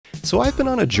So I've been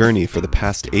on a journey for the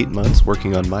past 8 months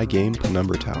working on my game,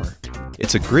 Penumbra Tower.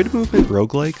 It's a grid movement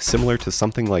roguelike similar to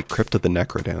something like Crypt of the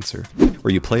Necrodancer,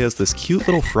 where you play as this cute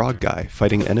little frog guy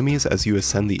fighting enemies as you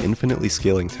ascend the infinitely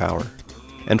scaling tower.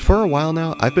 And for a while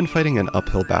now, I've been fighting an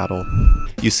uphill battle.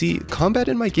 You see, combat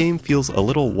in my game feels a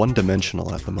little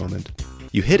one-dimensional at the moment.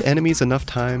 You hit enemies enough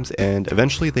times and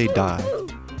eventually they die.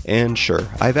 And sure,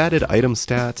 I've added item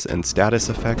stats and status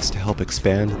effects to help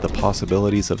expand the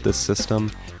possibilities of this system,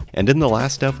 and in the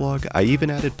last devlog, I even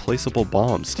added placeable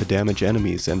bombs to damage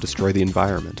enemies and destroy the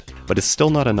environment, but it's still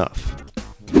not enough.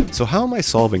 So how am I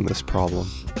solving this problem?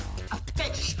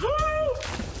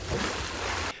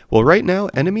 Well, right now,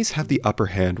 enemies have the upper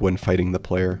hand when fighting the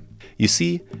player. You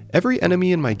see, every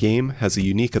enemy in my game has a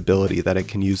unique ability that it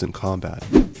can use in combat.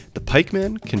 The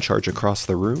pikeman can charge across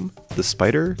the room, the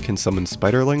spider can summon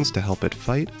spiderlings to help it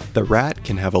fight, the rat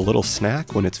can have a little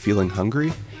snack when it's feeling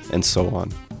hungry, and so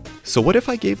on. So what if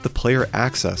I gave the player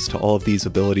access to all of these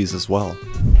abilities as well?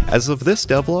 As of this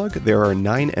devlog, there are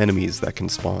 9 enemies that can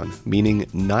spawn, meaning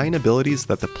 9 abilities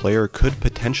that the player could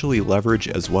potentially leverage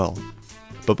as well.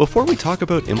 But before we talk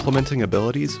about implementing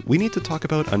abilities, we need to talk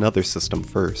about another system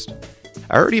first.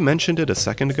 I already mentioned it a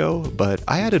second ago, but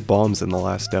I added bombs in the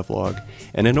last devlog,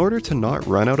 and in order to not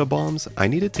run out of bombs, I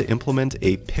needed to implement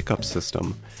a pickup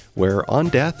system, where on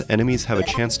death, enemies have a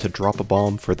chance to drop a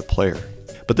bomb for the player.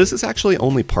 But this is actually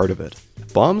only part of it.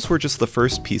 Bombs were just the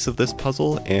first piece of this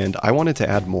puzzle, and I wanted to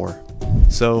add more.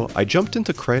 So I jumped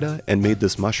into Krita and made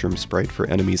this mushroom sprite for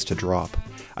enemies to drop.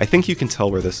 I think you can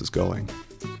tell where this is going.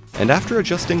 And after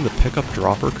adjusting the pickup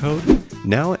dropper code,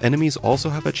 now enemies also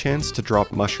have a chance to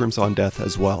drop mushrooms on death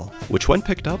as well, which when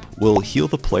picked up will heal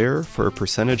the player for a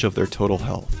percentage of their total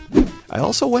health. I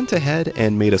also went ahead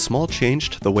and made a small change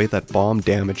to the way that bomb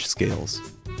damage scales.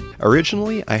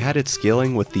 Originally, I had it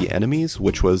scaling with the enemies,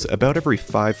 which was about every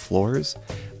 5 floors,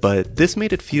 but this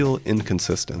made it feel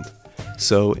inconsistent.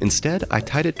 So instead, I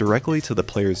tied it directly to the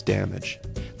player's damage.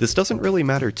 This doesn't really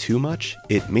matter too much,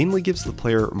 it mainly gives the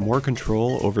player more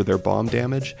control over their bomb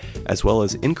damage, as well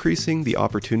as increasing the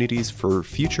opportunities for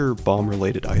future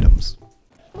bomb-related items.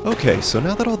 Okay, so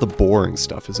now that all the boring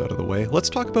stuff is out of the way, let's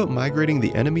talk about migrating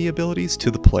the enemy abilities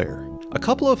to the player. A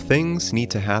couple of things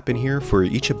need to happen here for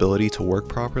each ability to work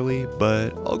properly,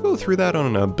 but I'll go through that on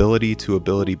an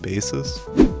ability-to-ability basis.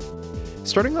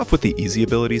 Starting off with the easy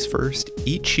abilities first,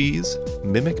 Eat Cheese,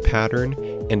 Mimic Pattern,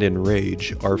 and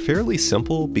Enrage are fairly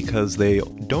simple because they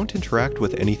don't interact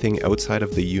with anything outside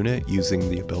of the unit using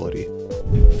the ability.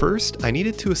 First, I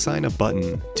needed to assign a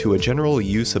button to a general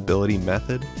use ability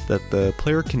method that the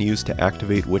player can use to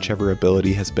activate whichever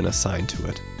ability has been assigned to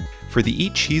it. For the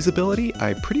Eat Cheese ability,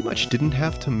 I pretty much didn't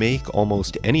have to make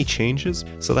almost any changes,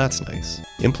 so that's nice.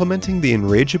 Implementing the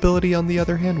Enrage ability, on the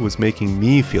other hand, was making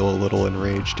me feel a little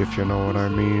enraged, if you know what I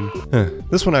mean.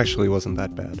 This one actually wasn't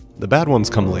that bad. The bad ones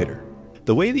come later.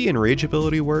 The way the Enrage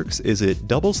ability works is it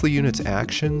doubles the unit's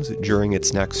actions during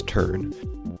its next turn.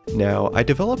 Now, I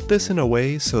developed this in a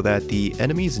way so that the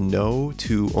enemies know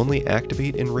to only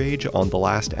activate Enrage on the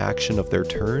last action of their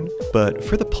turn, but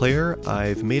for the player,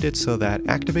 I've made it so that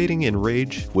activating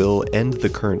Enrage will end the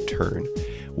current turn,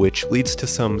 which leads to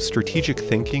some strategic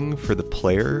thinking for the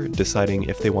player, deciding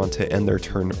if they want to end their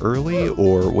turn early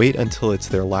or wait until it's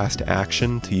their last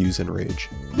action to use Enrage.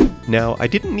 Now, I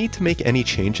didn't need to make any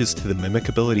changes to the Mimic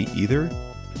ability either,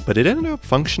 but it ended up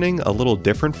functioning a little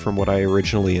different from what I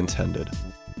originally intended.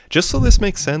 Just so this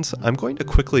makes sense, I'm going to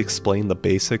quickly explain the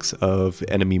basics of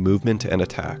enemy movement and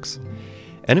attacks.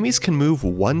 Enemies can move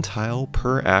 1 tile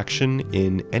per action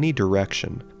in any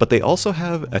direction, but they also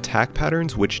have attack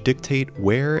patterns which dictate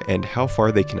where and how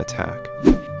far they can attack.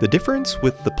 The difference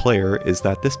with the player is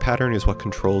that this pattern is what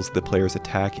controls the player's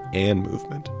attack and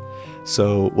movement.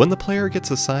 So when the player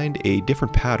gets assigned a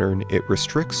different pattern, it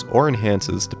restricts or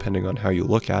enhances, depending on how you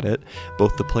look at it,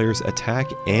 both the player's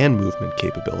attack and movement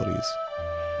capabilities.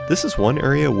 This is one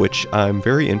area which I'm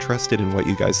very interested in what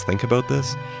you guys think about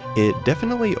this. It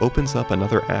definitely opens up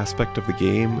another aspect of the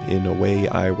game in a way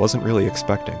I wasn't really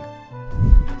expecting.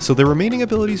 So the remaining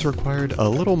abilities required a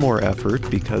little more effort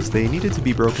because they needed to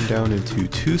be broken down into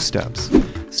 2 steps.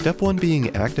 Step 1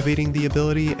 being activating the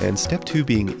ability, and step 2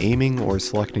 being aiming or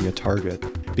selecting a target.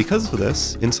 Because of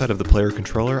this, inside of the player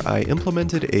controller, I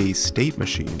implemented a state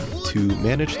machine to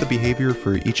manage the behavior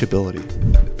for each ability.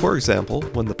 For example,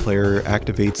 when the player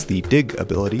activates the dig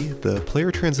ability, the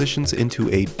player transitions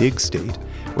into a dig state,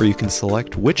 where you can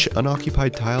select which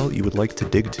unoccupied tile you would like to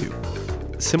dig to.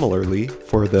 Similarly,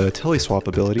 for the Tele-Swap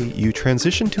ability, you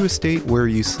transition to a state where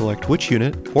you select which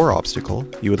unit, or obstacle,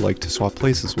 you would like to swap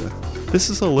places with. This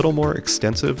is a little more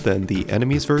extensive than the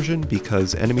enemies version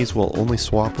because enemies will only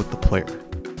swap with the player.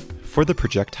 For the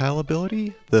projectile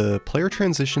ability, the player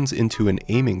transitions into an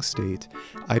aiming state.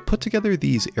 I put together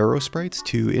these arrow sprites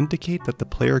to indicate that the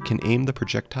player can aim the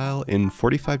projectile in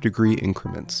 45-degree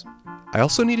increments. I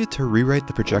also needed to rewrite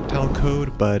the projectile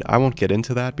code, but I won't get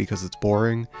into that because it's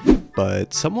boring.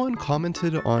 But someone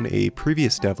commented on a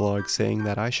previous devlog saying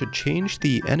that I should change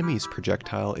the enemy's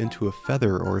projectile into a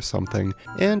feather or something,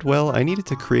 and well, I needed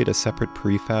to create a separate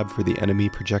prefab for the enemy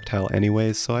projectile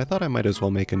anyways, so I thought I might as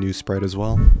well make a new sprite as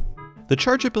well. The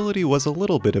charge ability was a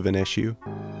little bit of an issue.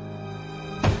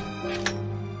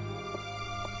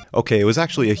 Okay, it was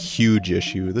actually a huge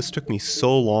issue. This took me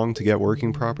so long to get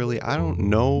working properly. I don't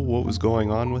know what was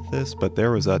going on with this, but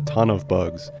there was a ton of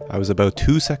bugs. I was about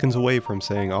 2 seconds away from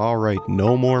saying, alright,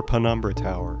 no more Penumbra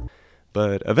Tower.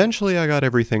 But eventually I got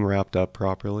everything wrapped up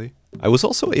properly. I was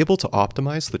also able to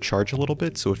optimize the charge a little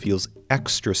bit so it feels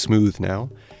extra smooth now,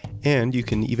 and you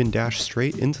can even dash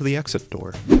straight into the exit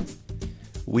door.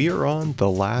 We are on the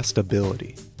last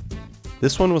ability.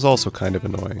 This one was also kind of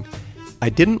annoying. I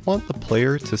didn't want the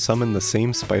player to summon the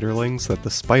same spiderlings that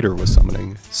the spider was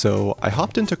summoning, so I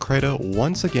hopped into Krita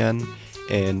once again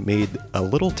and made a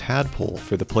little tadpole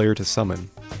for the player to summon.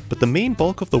 But the main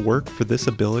bulk of the work for this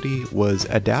ability was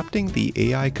adapting the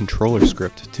AI controller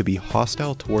script to be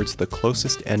hostile towards the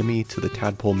closest enemy to the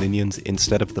tadpole minions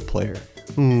instead of the player.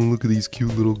 Oh, look at these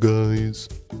cute little guys.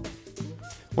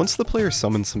 Once the player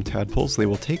summons some tadpoles, they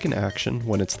will take an action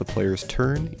when it's the player's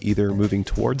turn, either moving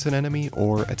towards an enemy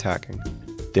or attacking.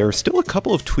 There are still a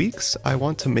couple of tweaks I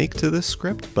want to make to this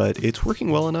script, but it's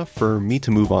working well enough for me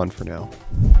to move on for now.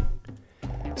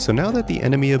 So now that the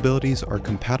enemy abilities are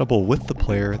compatible with the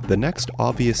player, the next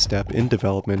obvious step in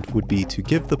development would be to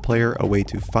give the player a way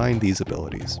to find these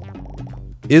abilities.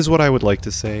 Is what I would like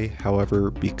to say, however,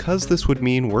 because this would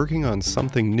mean working on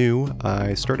something new,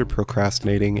 I started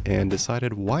procrastinating and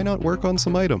decided why not work on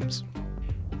some items.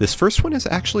 This first one is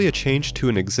actually a change to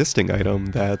an existing item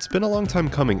that's been a long time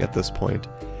coming at this point.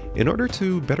 In order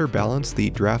to better balance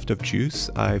the draft of juice,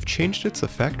 I've changed its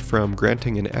effect from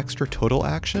granting an extra total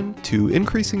action to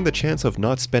increasing the chance of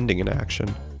not spending an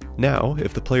action. Now,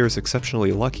 if the player is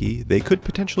exceptionally lucky, they could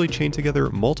potentially chain together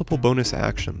multiple bonus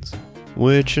actions,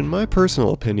 which in my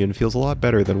personal opinion feels a lot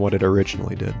better than what it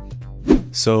originally did.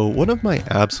 So one of my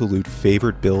absolute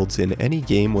favorite builds in any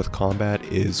game with combat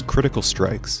is critical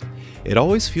strikes. It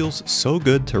always feels so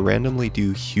good to randomly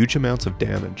do huge amounts of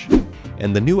damage,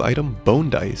 and the new item Bone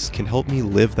Dice can help me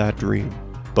live that dream.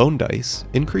 Bone Dice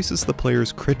increases the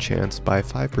player's crit chance by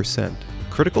 5%.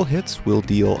 Critical hits will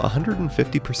deal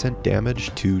 150%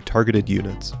 damage to targeted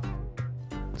units.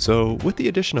 So with the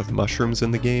addition of mushrooms in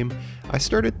the game, I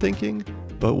started thinking,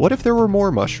 but what if there were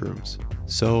more mushrooms?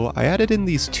 So I added in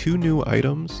these two new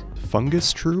items,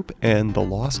 Fungus Troop and the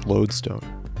Lost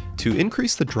Lodestone, to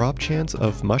increase the drop chance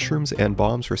of mushrooms and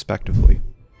bombs respectively.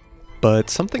 But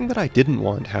something that I didn't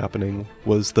want happening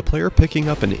was the player picking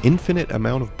up an infinite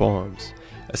amount of bombs,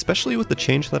 especially with the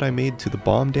change that I made to the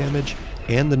bomb damage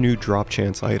and the new drop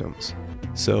chance items.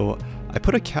 So I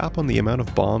put a cap on the amount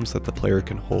of bombs that the player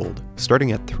can hold,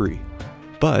 starting at 3.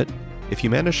 But if you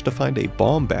manage to find a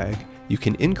bomb bag, you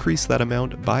can increase that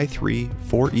amount by 3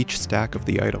 for each stack of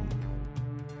the item.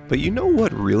 But you know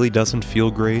what really doesn't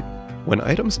feel great? When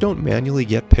items don't manually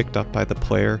get picked up by the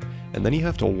player, and then you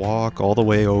have to walk all the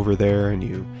way over there and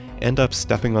you end up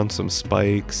stepping on some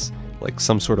spikes, like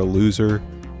some sort of loser.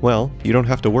 Well, you don't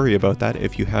have to worry about that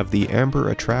if you have the Amber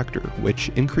Attractor, which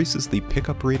increases the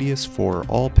pickup radius for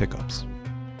all pickups.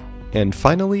 And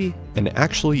finally, an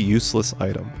actually useless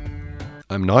item.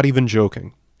 I'm not even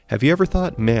joking. Have you ever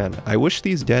thought, man, I wish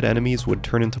these dead enemies would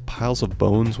turn into piles of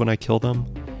bones when I kill them?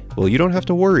 Well, you don't have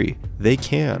to worry, they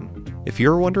can. If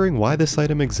you're wondering why this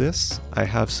item exists, I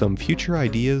have some future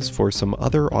ideas for some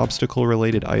other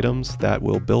obstacle-related items that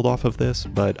will build off of this,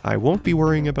 but I won't be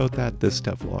worrying about that this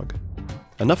devlog.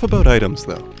 Enough about items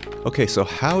though. Okay, so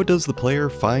how does the player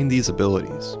find these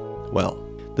abilities? Well,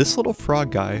 this little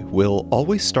frog guy will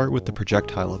always start with the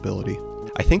projectile ability.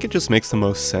 I think it just makes the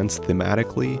most sense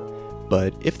thematically,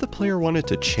 but if the player wanted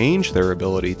to change their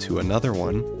ability to another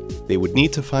one, they would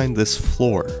need to find this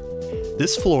floor.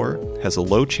 This floor has a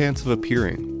low chance of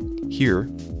appearing. Here,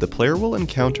 the player will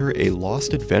encounter a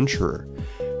lost adventurer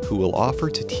who will offer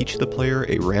to teach the player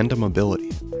a random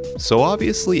ability. So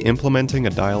obviously implementing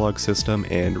a dialogue system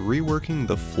and reworking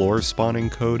the floor spawning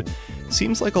code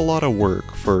seems like a lot of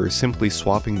work for simply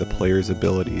swapping the player's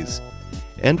abilities.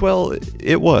 And well,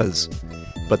 it was.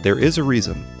 But there is a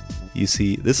reason. You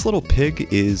see, this little pig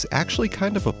is actually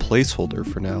kind of a placeholder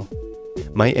for now.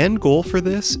 My end goal for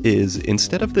this is,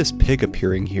 instead of this pig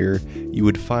appearing here, you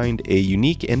would find a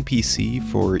unique NPC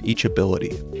for each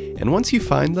ability, And once you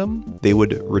find them, they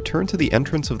would return to the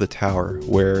entrance of the tower,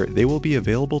 where they will be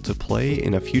available to play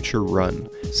in a future run,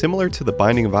 similar to the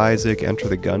Binding of Isaac, Enter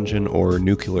the Gungeon, or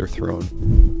Nuclear Throne.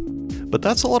 But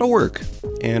that's a lot of work,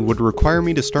 and would require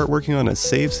me to start working on a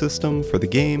save system for the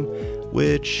game,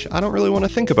 which I don't really want to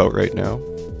think about right now.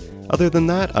 Other than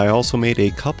that, I also made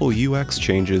a couple UX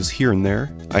changes here and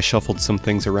there. I shuffled some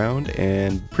things around,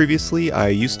 and previously I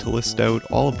used to list out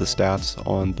all of the stats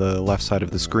on the left side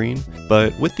of the screen,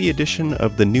 but with the addition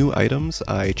of the new items,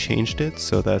 I changed it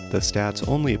so that the stats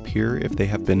only appear if they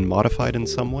have been modified in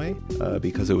some way,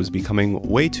 because it was becoming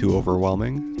way too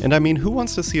overwhelming. And I mean, who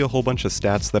wants to see a whole bunch of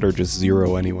stats that are just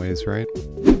 0 anyways, right?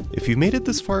 If you made it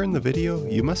this far in the video,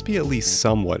 you must be at least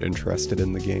somewhat interested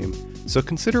in the game, so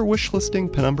consider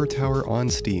wishlisting Penumbra Tower on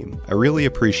Steam. I really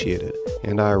appreciate it,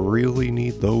 and I really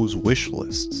need those wish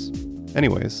lists.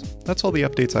 Anyways, that's all the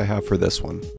updates I have for this one.